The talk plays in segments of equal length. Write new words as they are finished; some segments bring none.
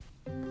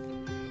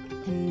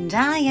And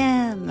I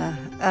am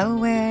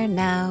Aware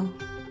Now.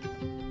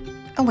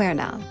 Aware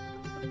Now,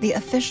 the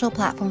official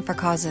platform for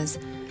causes.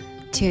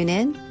 Tune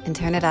in and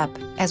turn it up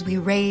as we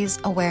raise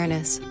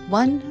awareness,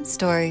 one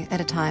story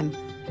at a time,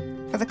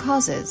 for the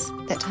causes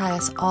that tie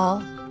us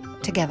all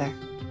together.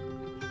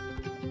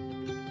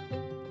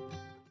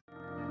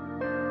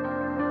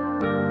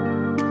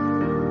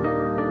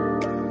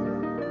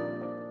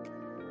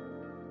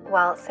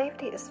 While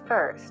safety is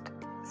first,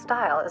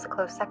 style is a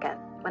close second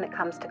when it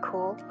comes to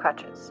cool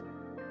crutches.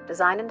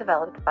 Designed and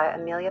developed by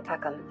Amelia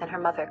Peckham and her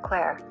mother,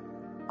 Claire,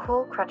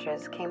 Cool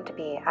Crutches came to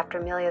be after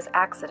Amelia's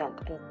accident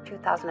in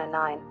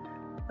 2009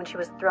 when she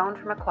was thrown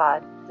from a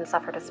quad and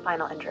suffered a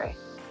spinal injury.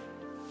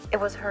 It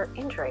was her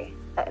injury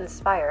that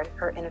inspired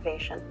her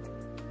innovation.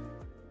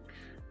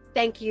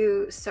 Thank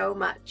you so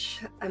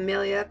much,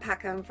 Amelia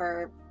Peckham,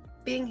 for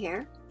being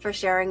here, for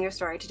sharing your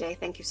story today.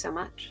 Thank you so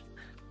much.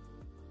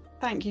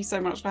 Thank you so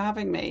much for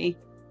having me.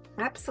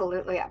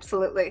 Absolutely,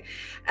 absolutely.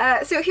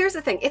 So here's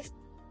the thing. It's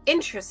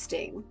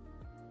interesting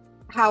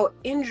how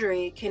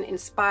injury can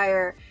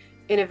inspire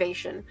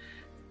innovation.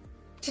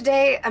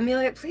 Today,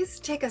 Amelia, please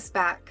take us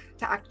back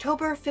to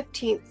October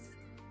 15th,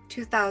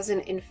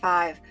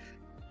 2005.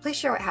 Please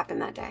share what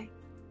happened that day.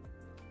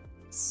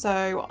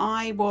 So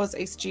I was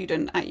a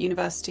student at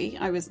university.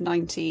 I was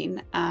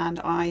 19 and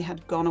I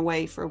had gone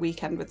away for a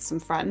weekend with some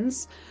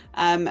friends,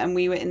 and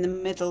we were in the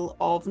middle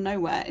of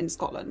nowhere in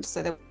Scotland.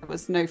 So there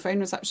was no phone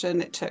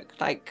reception. It took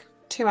like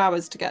 2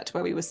 hours to get to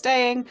where we were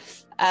staying.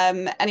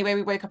 Anyway,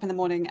 we woke up in the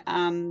morning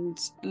and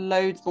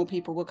loads more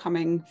people were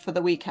coming for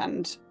the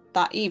weekend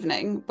that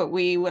evening, but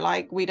we were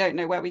like, we don't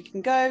know where we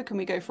can go. Can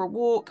we go for a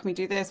walk? Can we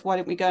do this? Why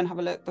don't we go and have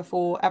a look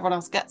before everyone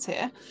else gets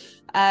here?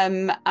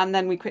 And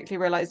then we quickly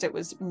realized it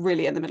was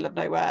really in the middle of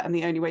nowhere, and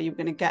the only way you were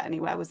going to get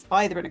anywhere was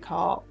either in a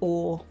car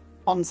or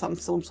on some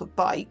sort of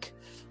bike.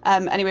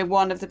 Anyway,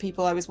 one of the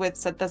people I was with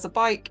said, there's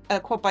a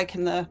quad bike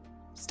in the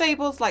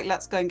stables, like,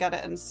 let's go and get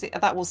it and see.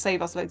 That will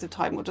save us loads of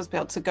time. We'll just be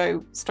able to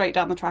go straight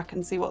down the track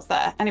and see what's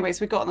there. Anyway,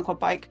 so we got on the quad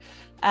bike,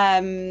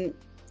 and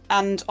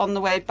on the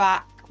way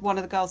back, one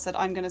of the girls said,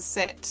 I'm going to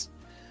sit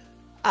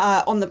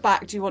on the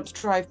back. Do you want to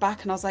drive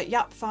back? And I was like,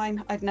 yep,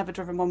 fine. I'd never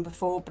driven one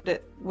before, but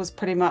it was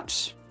pretty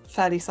much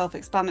fairly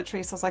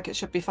self-explanatory. So I was like, it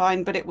should be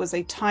fine. But it was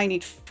a tiny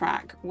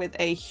track with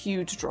a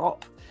huge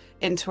drop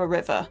into a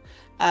river.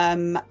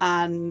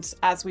 And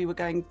as we were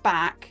going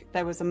back,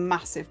 there was a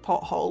massive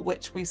pothole,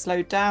 which we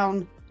slowed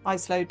down. I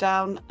slowed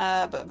down,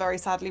 but very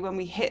sadly, when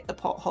we hit the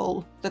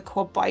pothole, the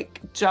quad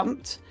bike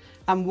jumped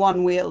and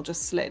one wheel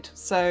just slid.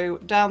 So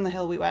down the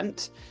hill we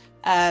went.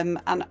 And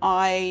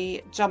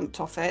I jumped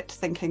off it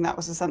thinking that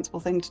was a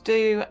sensible thing to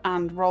do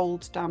and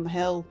rolled down the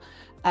hill.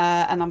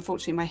 And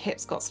unfortunately, my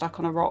hips got stuck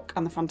on a rock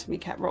and the front of me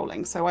kept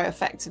rolling. So I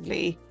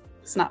effectively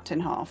snapped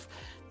in half.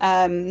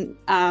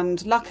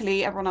 And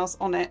luckily, everyone else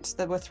on it,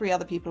 there were 3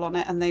 other people on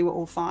it and they were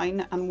all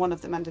fine. And one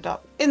of them ended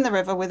up in the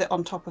river with it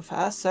on top of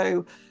her.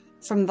 So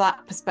from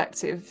that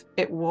perspective,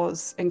 it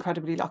was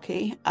incredibly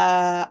lucky.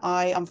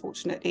 I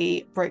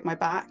unfortunately broke my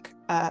back.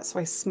 So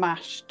I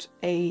smashed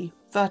a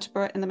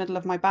vertebra in the middle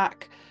of my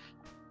back,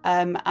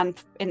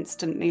 and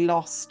instantly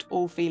lost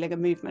all feeling of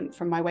movement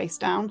from my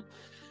waist down.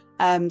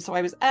 So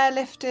I was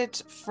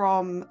airlifted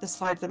from the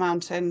side of the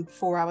mountain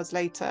 4 hours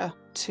later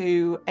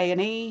to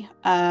A&E,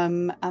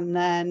 and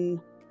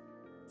then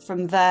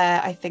from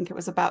there, I think it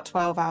was about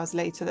 12 hours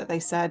later that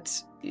they said,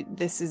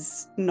 this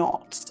is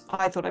not,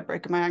 I thought I'd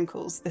broken my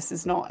ankles. This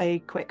is not a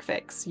quick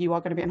fix. You are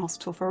going to be in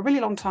hospital for a really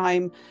long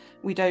time.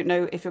 We don't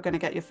know if you're going to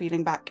get your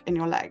feeling back in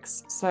your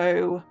legs.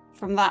 So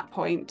from that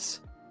point,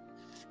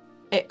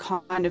 it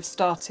kind of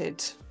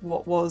started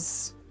what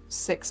was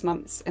 6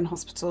 months in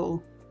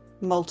hospital,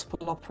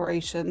 multiple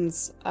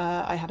operations.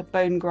 I had a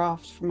bone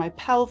graft from my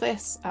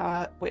pelvis,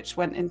 which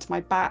went into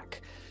my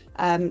back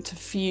to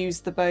fuse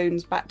the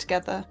bones back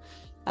together.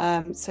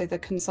 So the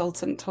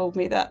consultant told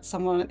me that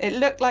it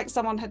looked like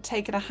someone had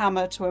taken a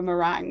hammer to a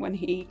meringue when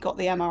he got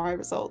the MRI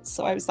results.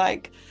 So I was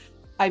like,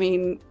 I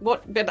mean,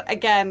 what? But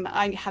again,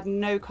 I had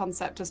no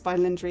concept of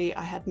spinal injury.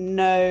 I had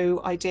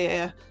no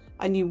idea.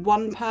 I knew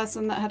one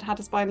person that had had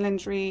a spinal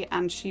injury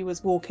and she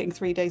was walking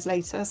 3 days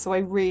later. So I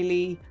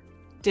really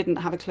didn't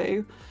have a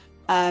clue.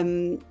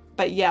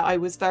 But yeah, I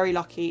was very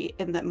lucky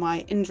in that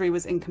my injury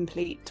was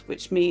incomplete,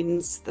 which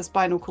means the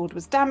spinal cord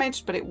was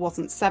damaged, but it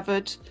wasn't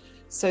severed.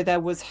 So there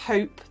was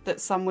hope that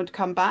some would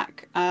come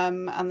back.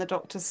 And the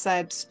doctor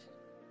said,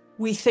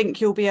 we think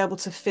you'll be able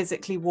to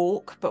physically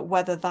walk, but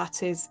whether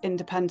that is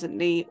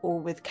independently or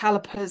with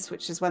calipers,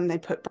 which is when they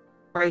put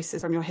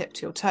braces from your hip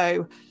to your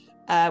toe,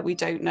 we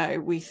don't know.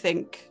 We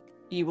think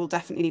you will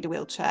definitely need a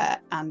wheelchair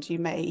and you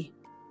may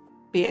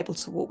be able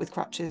to walk with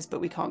crutches,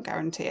 but we can't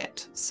guarantee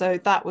it. So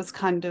that was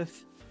kind of,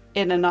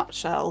 in a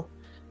nutshell,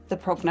 the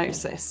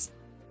prognosis.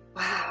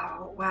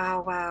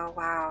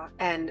 Wow.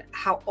 And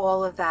how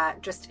all of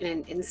that just in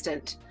an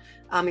instant,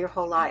 your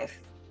whole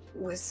life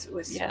was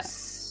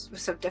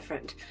so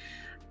different.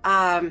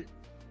 So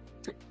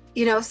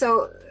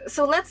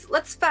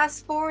let's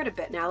fast forward a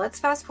bit now. Let's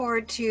fast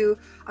forward to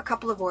a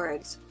couple of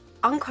words: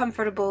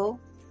 uncomfortable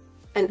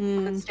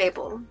and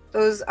unstable.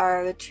 Those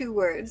are the two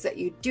words that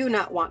you do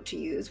not want to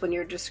use when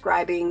you're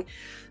describing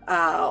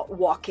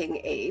walking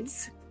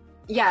aids.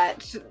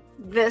 Yet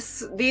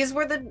these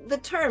were the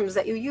terms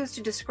that you used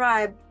to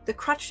describe the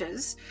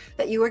crutches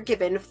that you were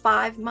given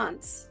 5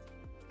 months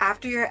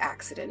after your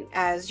accident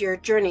as your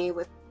journey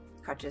with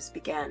crutches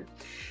began.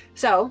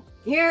 So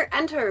here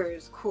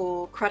enters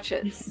Cool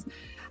Crutches.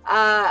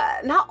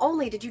 Not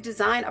only did you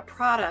design a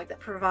product that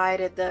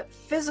provided the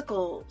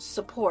physical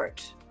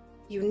support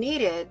you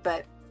needed,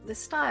 but the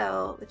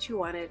style that you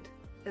wanted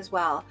as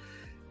well.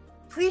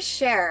 Please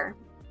share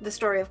the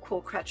story of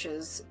Cool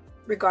Crutches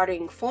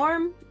regarding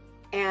form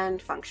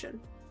and function.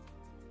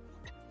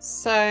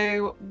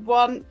 So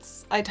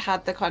once I'd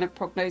had the kind of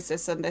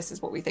prognosis and this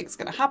is what we think is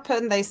going to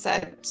happen, they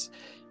said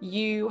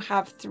you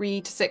have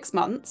 3 to 6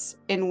 months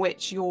in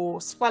which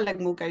your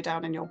swelling will go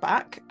down in your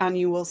back and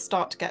you will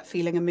start to get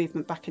feeling and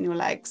movement back in your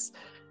legs.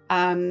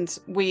 And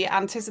we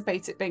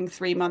anticipate it being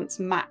 3 months,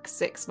 max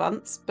 6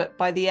 months. But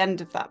by the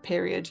end of that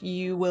period,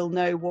 you will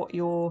know what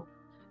your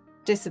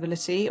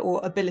disability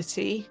or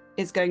ability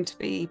is going to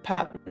be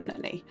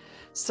permanently.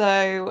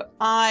 So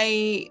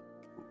I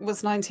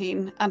was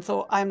 19 and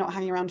thought, I'm not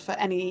hanging around for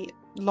any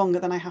longer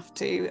than I have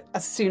to.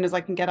 As soon as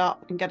I can get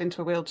up and get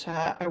into a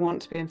wheelchair, I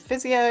want to be in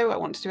physio, I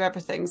want to do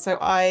everything. So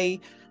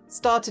I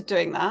started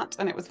doing that,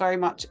 and it was very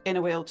much in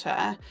a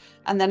wheelchair.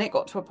 And then it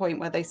got to a point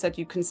where they said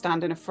you can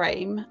stand in a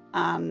frame,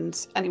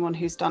 and anyone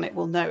who's done it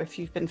will know if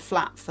you've been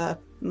flat for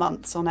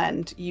months on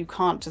end, you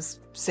can't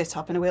just sit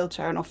up in a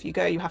wheelchair and off you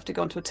go. You have to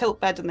go onto a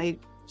tilt bed, and they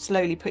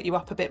slowly put you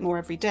up a bit more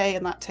every day,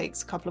 and that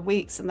takes a couple of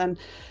weeks. And then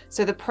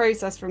so the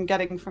process from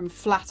getting from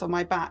flat on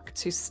my back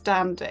to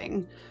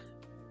standing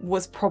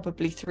was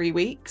probably 3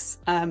 weeks,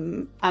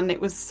 and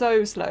it was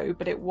so slow,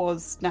 but it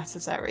was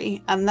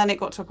necessary. And then it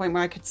got to a point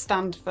where I could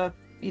stand for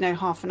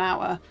half an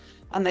hour,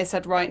 and they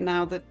said, right,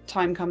 now the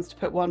time comes to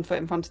put one foot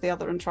in front of the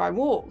other and try and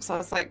walk. So I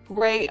was like,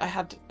 great. I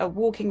had a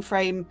walking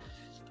frame,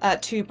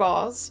 2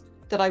 bars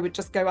that I would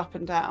just go up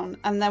and down,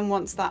 and then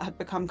once that had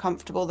become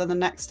comfortable, then the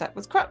next step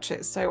was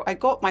crutches. So I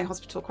got my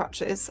hospital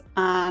crutches,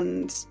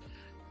 and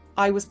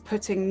I was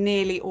putting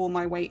nearly all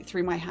my weight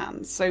through my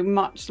hands. So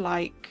much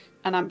like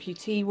an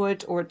amputee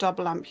would, or a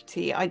double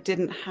amputee, I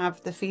didn't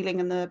have the feeling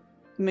and the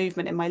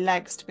movement in my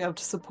legs to be able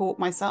to support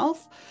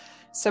myself.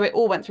 So it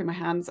all went through my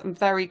hands, and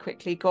very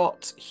quickly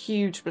got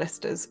huge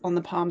blisters on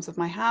the palms of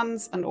my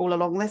hands and all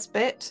along this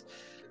bit.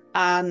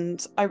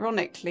 And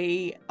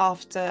ironically,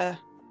 after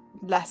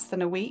less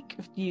than a week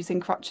of using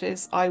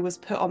crutches, I was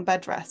put on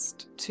bed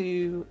rest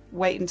to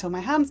wait until my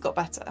hands got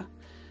better.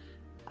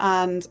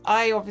 And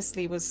I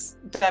obviously was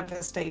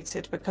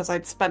devastated because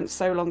I'd spent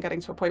so long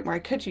getting to a point where I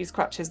could use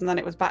crutches, and then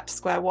it was back to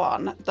square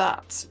one,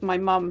 that my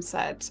mum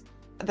said,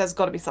 there's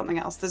got to be something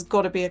else. There's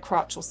got to be a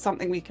crutch or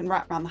something we can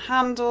wrap around the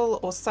handle,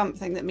 or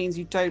something that means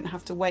you don't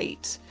have to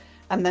wait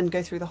and then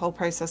go through the whole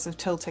process of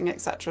tilting,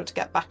 etc., to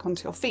get back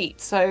onto your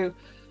feet. So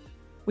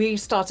we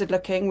started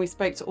looking, we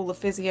spoke to all the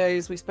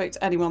physios, we spoke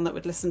to anyone that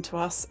would listen to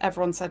us.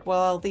 Everyone said,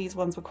 well, these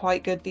ones were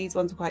quite good, these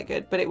ones were quite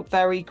good. But it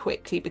very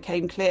quickly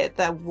became clear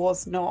there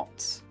was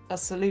not a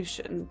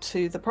solution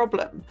to the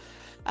problem,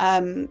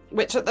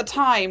 which at the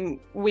time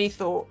we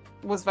thought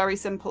was very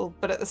simple.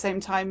 But at the same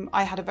time,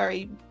 I had a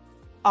very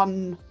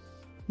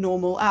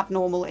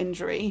abnormal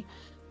injury.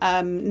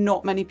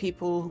 Not many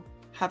people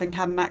having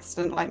had an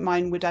accident like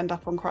mine would end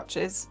up on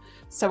crutches.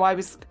 So I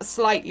was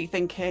slightly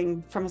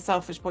thinking, from a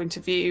selfish point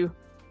of view,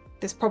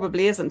 this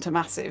probably isn't a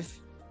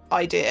massive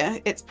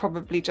idea. It's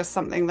probably just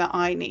something that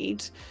I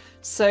need.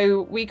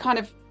 So we kind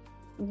of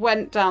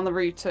went down the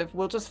route of,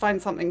 we'll just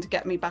find something to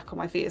get me back on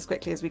my feet as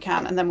quickly as we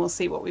can, and then we'll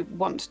see what we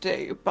want to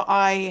do. But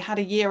I had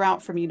a year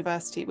out from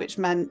university, which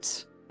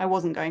meant I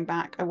wasn't going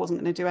back. I wasn't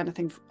going to do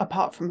anything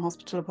apart from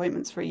hospital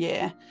appointments for a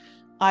year.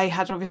 I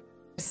had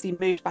obviously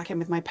moved back in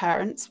with my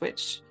parents,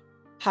 which,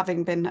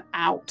 having been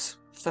out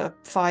for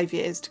 5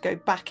 years, to go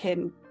back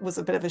in was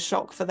a bit of a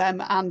shock for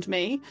them and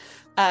me.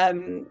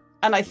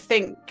 And I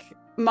think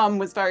Mum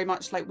was very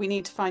much like, we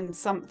need to find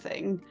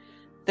something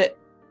that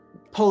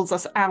pulls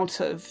us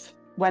out of,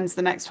 when's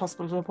the next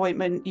hospital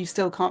appointment? You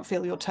still can't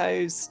feel your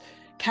toes.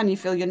 Can you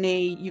feel your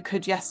knee? You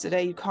could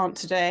yesterday, you can't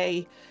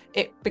today.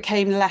 It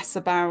became less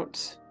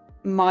about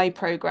my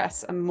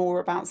progress and more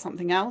about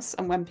something else.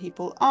 And when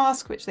people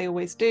ask, which they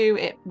always do,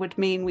 it would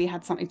mean we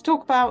had something to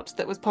talk about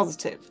that was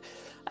positive.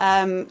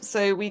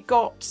 So we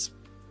got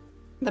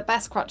the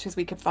best crutches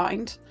we could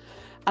find,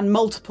 and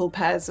multiple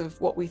pairs of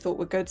what we thought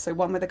were good. So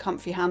one with a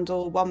comfy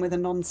handle, one with a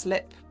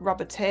non-slip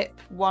rubber tip,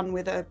 one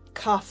with a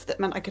cuff that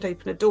meant I could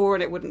open a door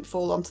and it wouldn't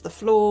fall onto the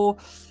floor.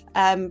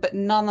 But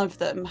none of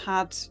them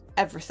had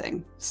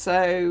everything.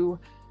 So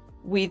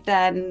we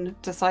then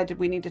decided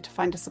we needed to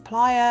find a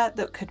supplier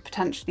that could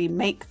potentially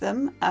make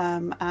them.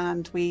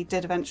 And we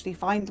did eventually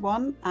find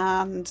one.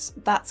 And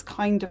that's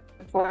kind of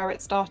where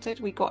it started.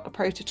 We got a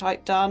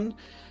prototype done.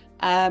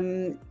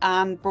 And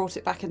brought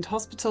it back into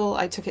hospital.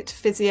 I took it to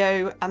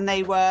physio, and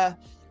they were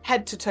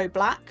head to toe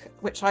black,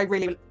 which I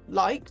really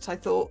liked. I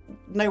thought,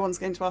 no one's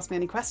going to ask me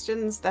any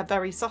questions. They're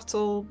very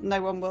subtle.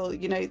 No one will,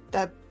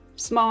 they're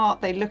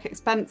smart, they look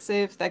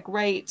expensive, they're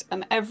great,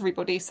 and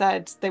everybody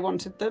said they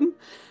wanted them.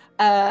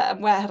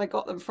 And where had I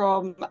got them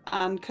from,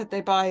 and could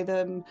they buy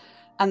them?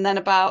 And then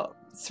about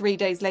 3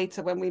 days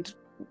later, when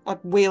I'd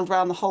wheeled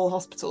around the whole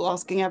hospital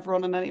asking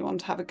everyone and anyone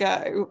to have a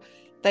go,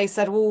 they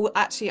said, well,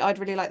 actually, I'd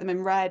really like them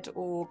in red,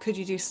 or could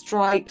you do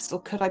stripes, or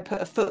could I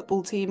put a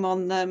football team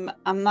on them?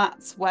 And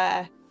that's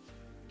where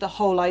the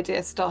whole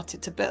idea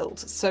started to build.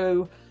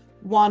 So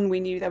one, we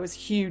knew there was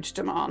huge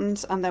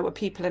demand, and there were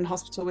people in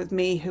hospital with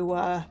me who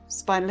were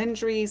spinal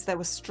injuries, there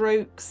were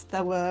strokes,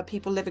 there were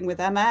people living with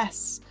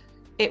MS,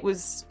 it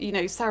was,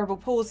 cerebral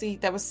palsy.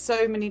 There were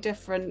so many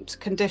different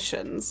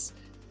conditions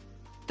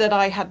that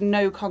I had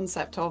no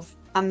concept of.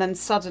 And then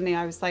suddenly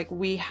I was like,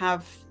 we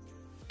have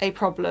a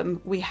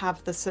problem, we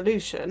have the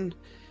solution,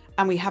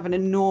 and we have an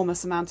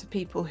enormous amount of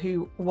people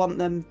who want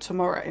them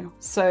tomorrow.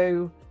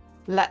 So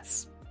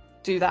let's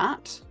do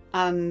that.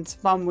 And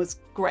Mum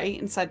was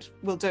great and said,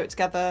 we'll do it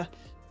together.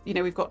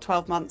 We've got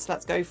 12 months,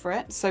 let's go for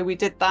it. So we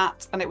did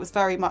that. And it was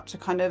very much a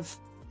kind of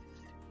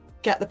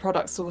get the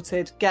product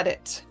sorted, get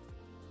it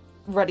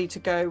ready to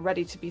go,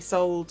 ready to be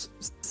sold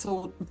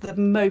the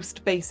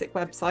most basic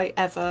website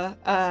ever.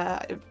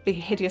 It'd be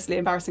hideously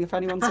embarrassing if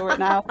anyone saw it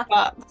now.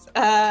 But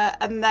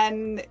and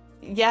then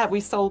we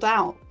sold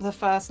out. The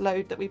first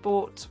load that we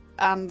bought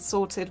and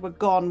sorted were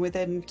gone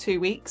within 2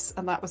 weeks,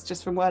 and that was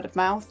just from word of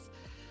mouth.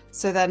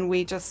 So then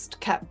we just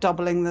kept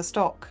doubling the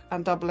stock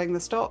and doubling the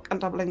stock and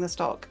doubling the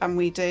stock, and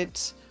we did,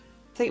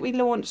 I think we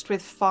launched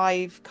with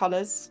 5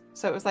 colours.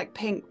 So it was like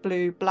pink,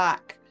 blue,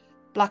 black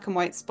and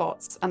white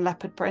spots, and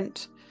leopard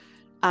print.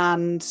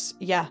 And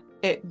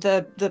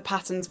the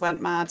patterns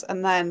went mad.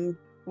 And then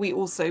we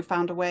also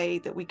found a way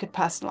that we could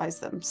personalize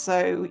them.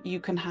 So you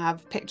can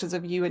have pictures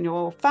of you and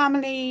your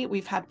family.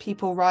 We've had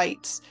people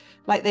write,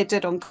 like they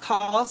did on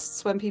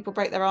casts, when people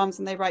break their arms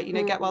and they write,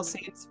 get well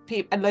soon.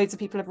 And loads of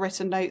people have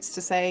written notes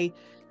to say,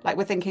 like,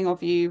 we're thinking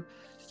of you.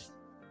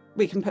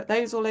 We can put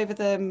those all over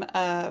them.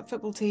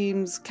 Football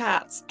teams,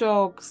 cats,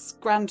 dogs,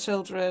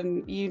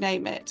 grandchildren, you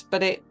name it.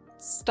 But it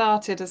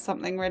started as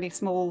something really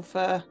small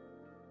for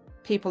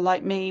people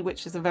like me,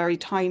 which is a very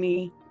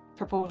tiny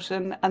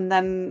proportion, and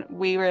then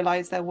we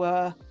realized there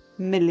were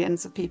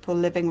millions of people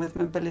living with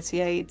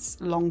mobility aids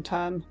long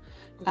term,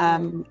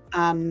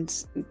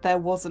 and there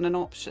wasn't an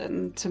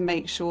option to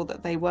make sure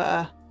that they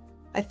were.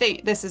 I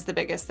think this is the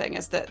biggest thing,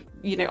 is that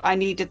I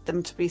needed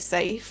them to be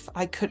safe.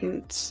 I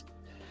couldn't,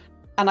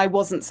 and I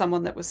wasn't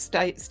someone that was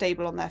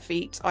stable on their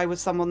feet. I was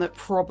someone that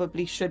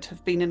probably should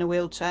have been in a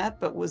wheelchair,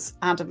 but was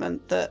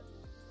adamant that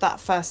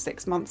first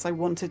 6 months I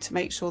wanted to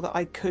make sure that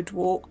I could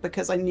walk,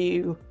 because I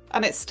knew,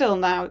 and it's still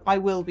now, I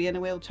will be in a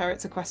wheelchair.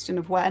 It's a question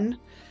of when,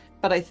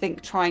 but I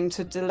think trying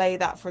to delay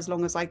that for as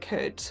long as I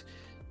could,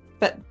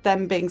 but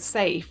them being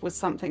safe was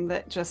something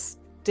that just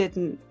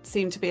didn't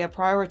seem to be a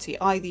priority.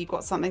 Either you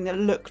got something that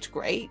looked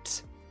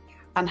great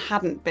and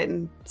hadn't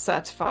been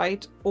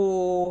certified,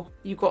 or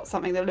you got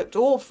something that looked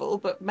awful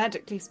but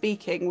medically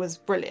speaking was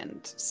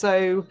brilliant.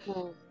 So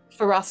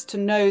for us to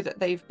know that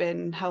they've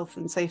been health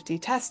and safety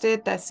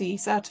tested, they're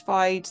CE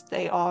certified,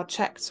 they are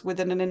checked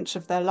within an inch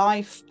of their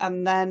life,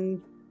 and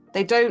then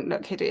they don't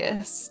look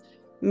hideous,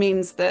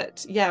 means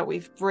that,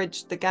 we've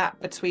bridged the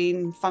gap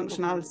between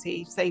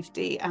functionality,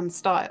 safety, and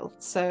style.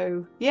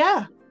 So,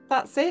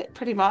 that's it,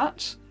 pretty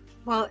much.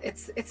 Well,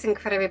 it's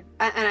incredible.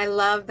 And I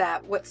love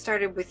that what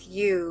started with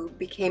you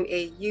became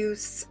a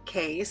use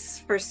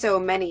case for so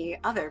many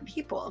other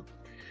people.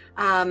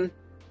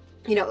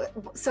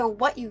 So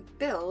what you've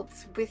built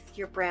with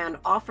your brand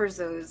offers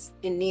those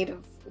in need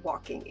of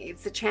walking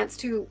aids a chance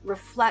to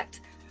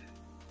reflect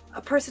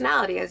a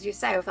personality, as you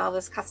say, with all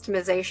this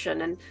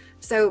customization. And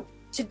so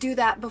to do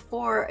that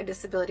before a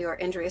disability or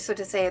injury, so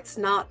to say it's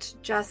not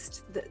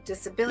just the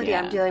disability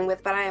I'm dealing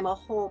with, but I am a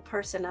whole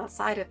person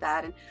outside of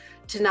that, and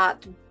to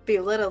not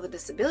belittle the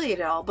disability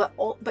at all,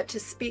 but to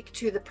speak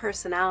to the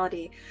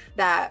personality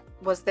that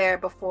was there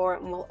before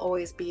and will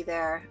always be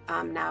there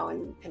now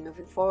and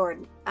moving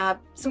forward.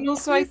 So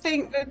also I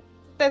think that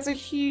there's a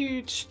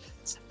huge,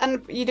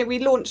 and we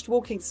launched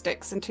walking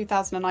sticks in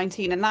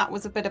 2019, and that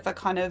was a bit of a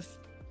kind of,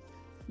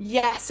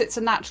 yes, it's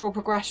a natural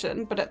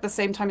progression, but at the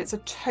same time it's a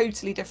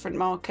totally different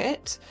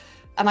market.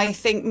 And I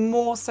think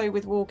more so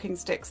with walking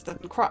sticks than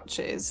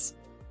crutches.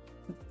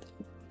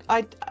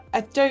 I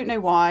don't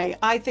know why.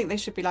 I think they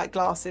should be like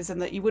glasses,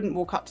 and that you wouldn't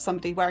walk up to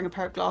somebody wearing a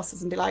pair of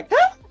glasses and be like,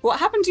 ah, what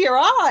happened to your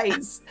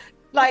eyes?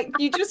 Like,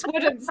 you just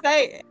wouldn't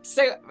say it.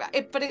 So,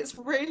 but it's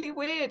really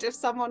weird if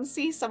someone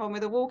sees someone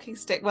with a walking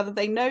stick, whether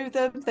they know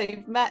them,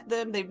 they've met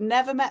them, they've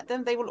never met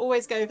them, they will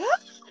always go, ah,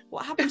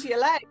 what happened to your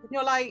leg? And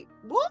you're like,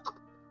 what?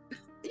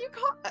 You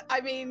can't,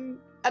 I mean,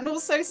 and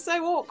also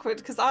so awkward,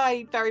 because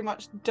I very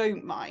much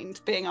don't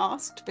mind being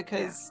asked,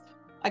 because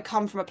I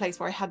come from a place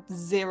where I had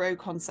zero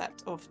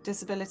concept of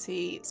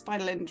disability,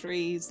 spinal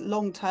injuries,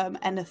 long-term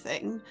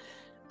anything.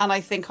 And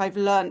I think I've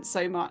learned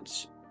so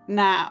much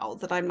now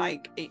that I'm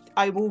like,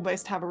 I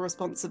almost have a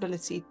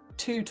responsibility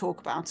to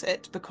talk about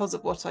it because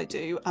of what I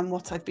do and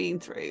what I've been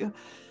through.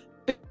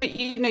 But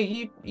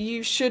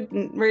you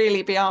shouldn't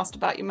really be asked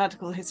about your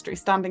medical history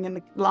standing in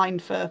the line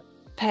for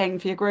paying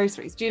for your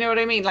groceries. Do you know what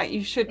I mean? Like,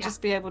 you should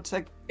just be able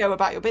to go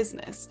about your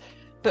business.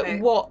 But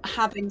what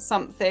having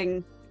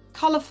something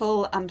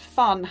colourful and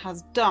fun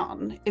has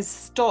done is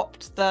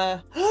stopped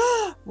the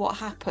what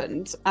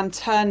happened and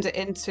turned it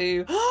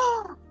into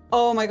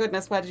oh my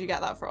goodness, where did you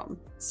get that from?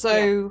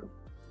 So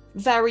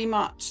very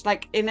much,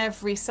 like, in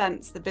every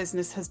sense, the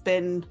business has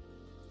been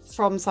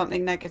from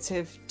something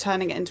negative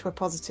turning it into a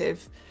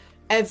positive.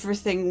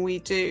 Everything we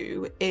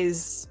do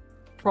is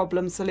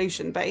problem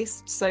solution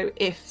based. So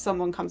if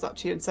someone comes up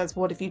to you and says,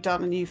 what have you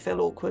done, and you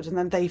feel awkward, and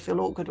then they feel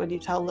awkward when you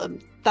tell them,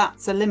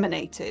 that's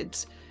eliminated,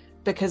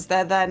 because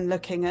they're then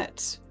looking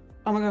at,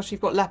 oh my gosh,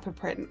 you've got leopard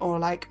print, or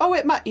like, oh,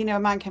 a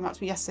man came up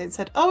to me yesterday and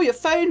said, oh, your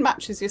phone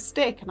matches your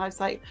stick, and I was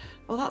like,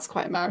 oh, that's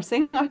quite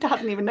embarrassing. I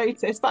hadn't even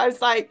noticed, but I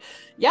was like,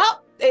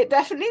 yep, it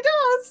definitely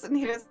does. And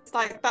he was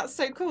like, that's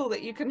so cool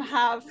that you can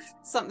have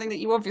something that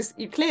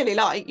you clearly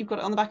like, you've got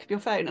it on the back of your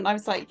phone. And I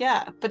was like,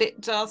 yeah, but it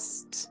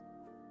just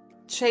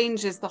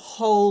changes the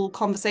whole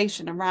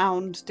conversation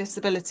around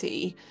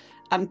disability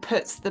and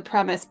puts the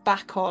premise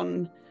back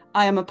on,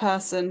 I am a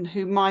person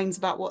who minds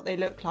about what they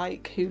look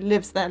like, who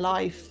lives their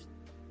life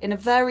in a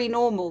very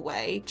normal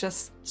way,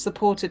 just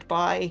supported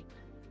by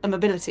a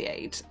mobility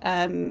aid.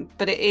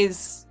 But it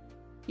is,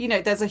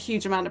 there's a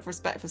huge amount of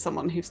respect for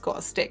someone who's got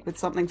a stick with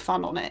something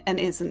fun on it and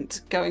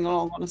isn't going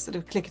along on a sort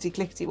of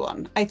clickety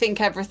one. I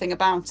think everything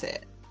about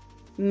it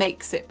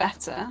makes it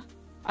better,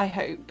 I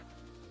hope.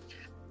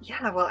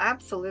 Yeah, well,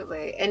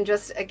 absolutely. And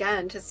just,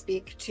 again, to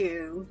speak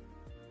to,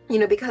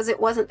 because it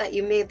wasn't that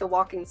you made the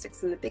walking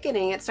sticks in the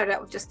beginning, it started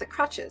out with just the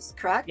crutches,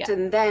 correct? Yeah.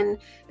 And then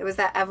there was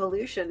that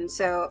evolution.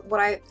 So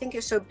what I think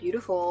is so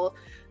beautiful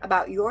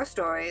about your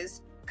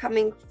stories,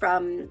 coming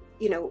from,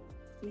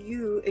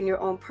 you and your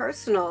own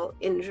personal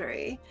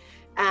injury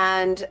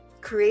and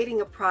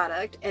creating a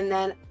product, and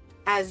then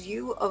as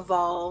you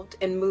evolved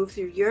and moved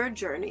through your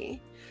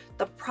journey,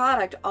 the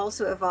product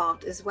also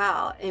evolved as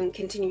well and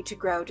continued to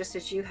grow just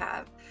as you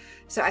have.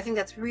 So I think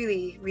that's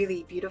really,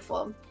 really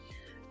beautiful.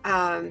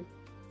 I'd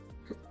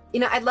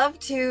like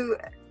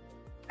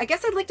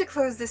to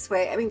close this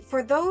way. I mean,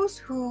 for those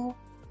who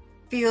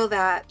feel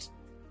that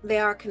they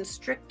are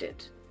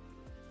constricted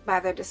by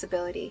their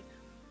disability,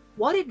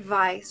 what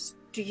advice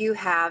do you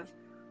have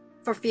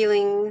for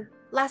feeling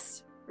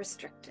less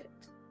restricted?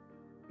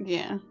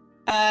 Yeah.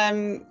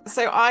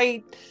 So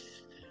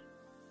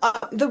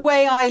the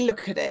way I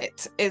look at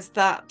it is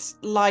that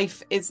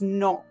life is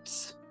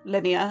not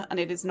linear and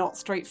it is not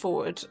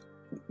straightforward,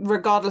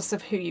 regardless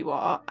of who you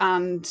are,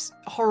 and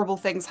horrible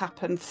things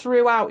happen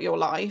throughout your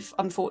life.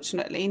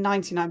 Unfortunately,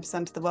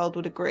 99% of the world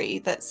would agree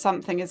that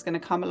something is going to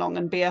come along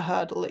and be a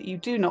hurdle that you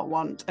do not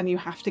want, and you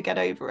have to get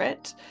over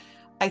it.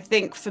 I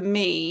think for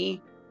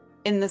me,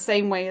 in the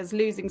same way as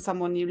losing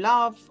someone you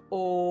love,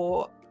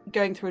 or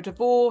going through a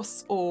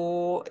divorce,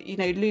 or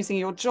losing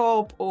your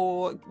job,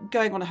 or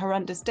going on a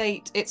horrendous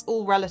date, it's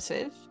all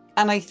relative.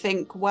 And I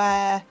think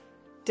where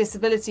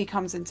disability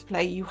comes into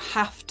play, you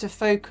have to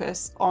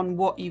focus on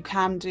what you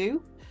can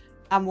do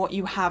and what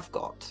you have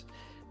got,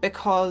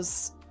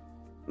 because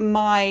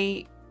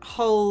my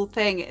whole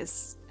thing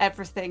is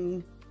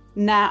everything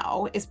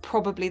now is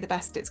probably the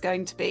best it's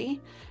going to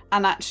be,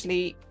 and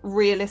actually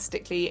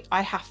realistically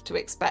I have to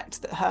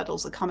expect that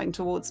hurdles are coming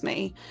towards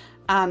me,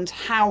 and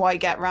how I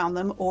get around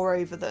them or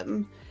over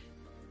them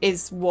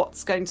is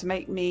what's going to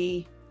make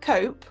me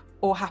cope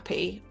or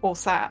happy or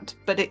sad,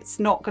 but it's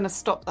not going to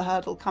stop the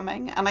hurdle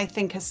coming. And I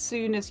think as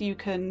soon as you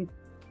can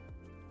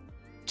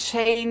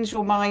change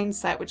your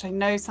mindset, which I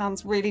know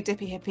sounds really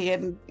dippy hippie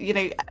and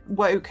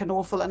woke and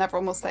awful, and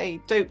everyone will say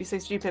don't be so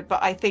stupid,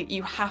 but I think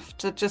you have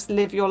to just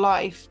live your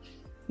life.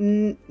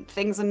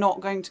 Things are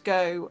not going to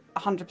go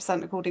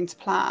 100% according to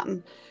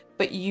plan,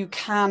 but you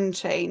can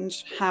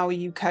change how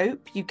you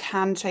cope, you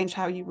can change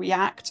how you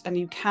react, and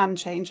you can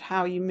change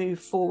how you move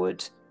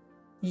forward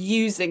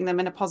using them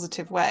in a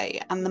positive way.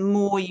 And the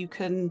more you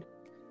can,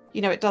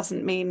 it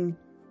doesn't mean,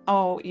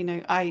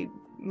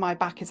 my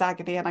back is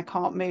agony and I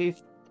can't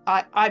move,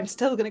 I'm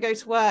still going to go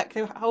to work,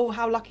 oh,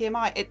 how lucky am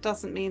I? It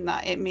doesn't mean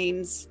that. It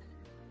means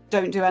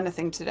don't do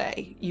anything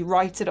today. You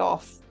write it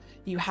off,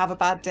 you have a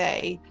bad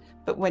day,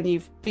 but when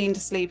you've been to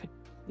sleep,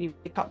 you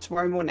wake up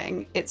tomorrow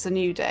morning, it's a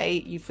new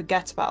day, you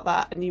forget about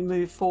that and you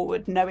move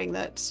forward knowing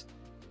that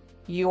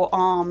you're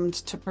armed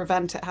to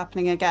prevent it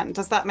happening again.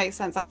 Does that make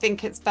sense? I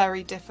think it's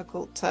very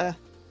difficult to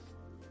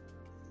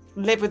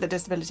live with a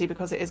disability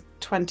because it is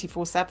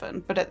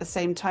 24/7, but at the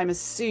same time, as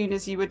soon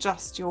as you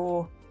adjust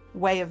your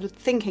way of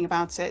thinking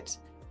about it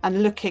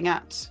and looking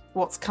at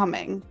what's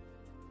coming,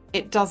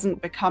 it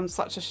doesn't become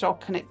such a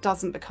shock and it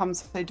doesn't become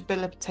so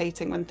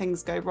debilitating when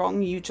things go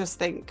wrong. You just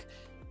think,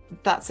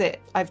 that's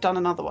it, I've done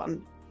another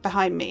one,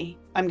 behind me,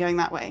 I'm going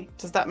that way.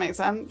 Does that make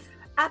sense?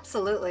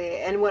 Absolutely.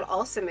 And what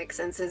also makes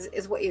sense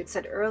is what you had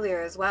said earlier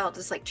as well,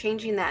 just like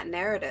changing that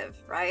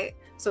narrative, right?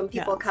 So when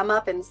people come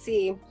up and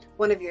see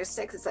one of your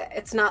sticks,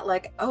 it's not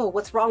like, oh,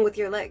 what's wrong with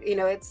your leg? You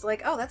know, it's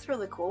like, oh, that's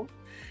really cool.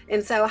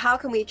 And so how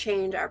can we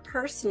change our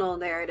personal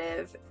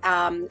narrative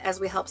as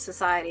we help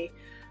society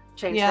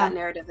change that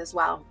narrative as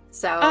well?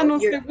 So and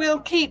also we'll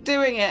keep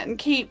doing it and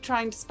keep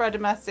trying to spread a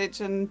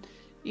message. And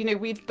you know,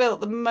 we've built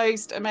the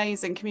most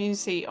amazing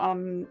community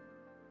on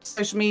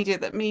social media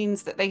that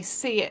means that they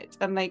see it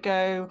and they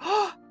go,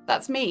 oh,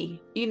 that's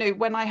me. You know,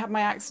 when I had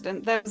my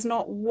accident, there was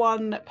not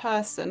one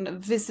person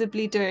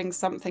visibly doing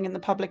something in the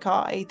public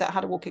eye that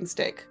had a walking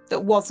stick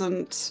that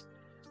wasn't,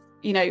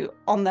 you know,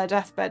 on their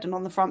deathbed and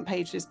on the front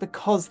pages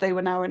because they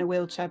were now in a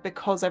wheelchair,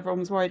 because everyone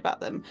was worried about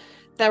them.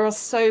 There are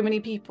so many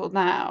people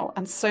now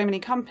and so many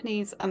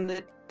companies,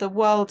 and the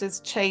world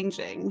is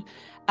changing.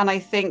 And I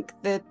think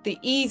that the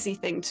easy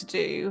thing to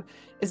do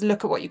is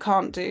look at what you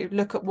can't do,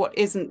 look at what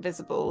isn't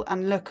visible,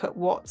 and look at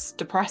what's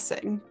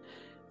depressing.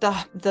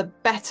 The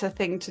better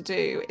thing to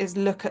do is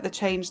look at the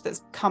change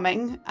that's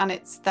coming, and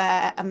it's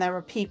there, and there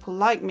are people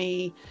like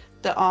me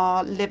that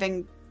are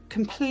living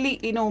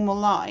completely normal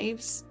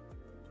lives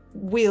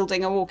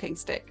wielding a walking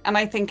stick. And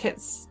I think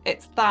it's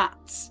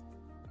that,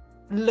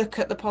 look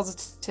at the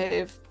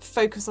positive,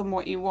 focus on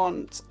what you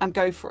want and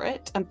go for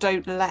it, and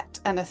don't let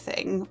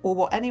anything or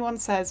what anyone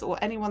says or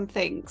anyone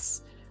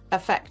thinks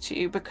affect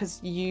you, because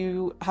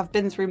you have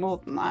been through more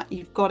than that.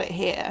 You've got it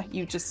here.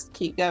 You just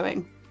keep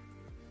going.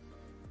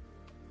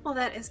 Well,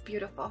 that is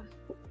beautiful.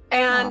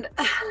 And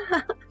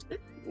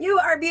you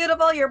are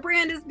beautiful. Your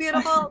brand is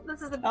beautiful.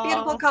 This is a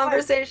beautiful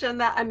conversation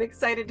that I'm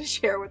excited to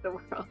share with the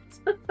world.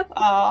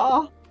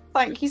 Oh,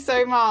 thank you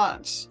so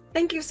much.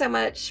 Thank you so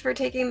much for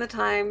taking the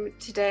time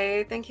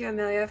today. Thank you,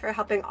 Amelia, for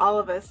helping all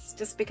of us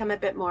just become a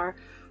bit more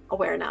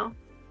aware now.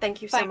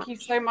 Thank you so much. Thank you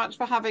so much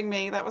for having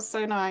me. That was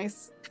so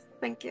nice.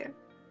 Thank you.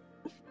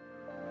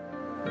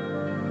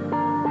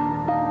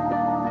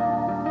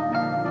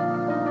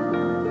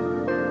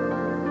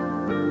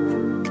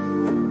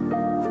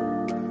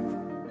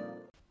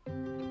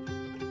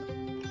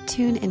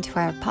 Tune into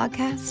our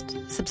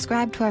podcast,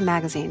 subscribe to our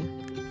magazine,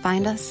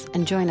 find us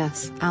and join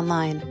us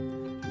online.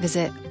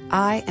 Visit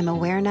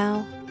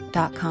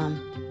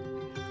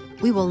IamAwareNow.com.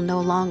 We will no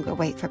longer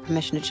wait for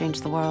permission to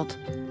change the world.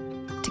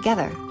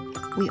 Together,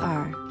 we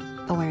are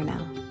aware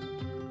now.